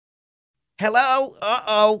Hello?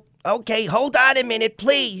 Uh-oh. Okay, hold on a minute,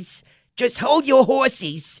 please. Just hold your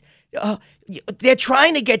horses. They're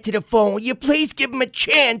trying to get to the phone. Will you please give them a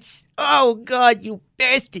chance? Oh, God, you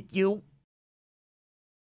bastard, you.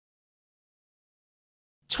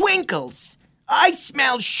 Twinkles, I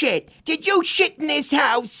smell shit. Did you shit in this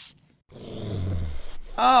house?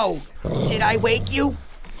 Oh, did I wake you?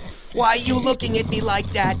 Why are you looking at me like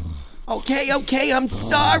that? Okay, I'm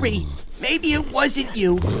sorry. Maybe it wasn't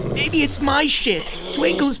you. Maybe it's my shit.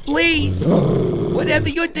 Twinkles, please. Whatever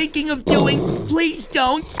you're thinking of doing, please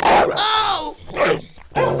don't. Oh!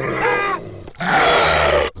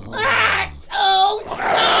 Oh,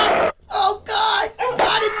 stop! Oh, God!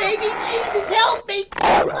 God and baby Jesus, help me!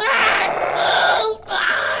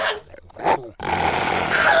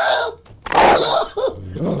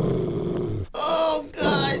 Oh,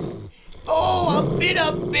 God! Oh, I'm bit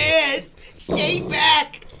up bad! Stay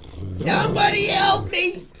back! Somebody help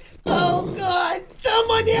me! Oh, God!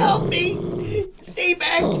 Someone help me! Stay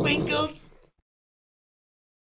back, Twinkles!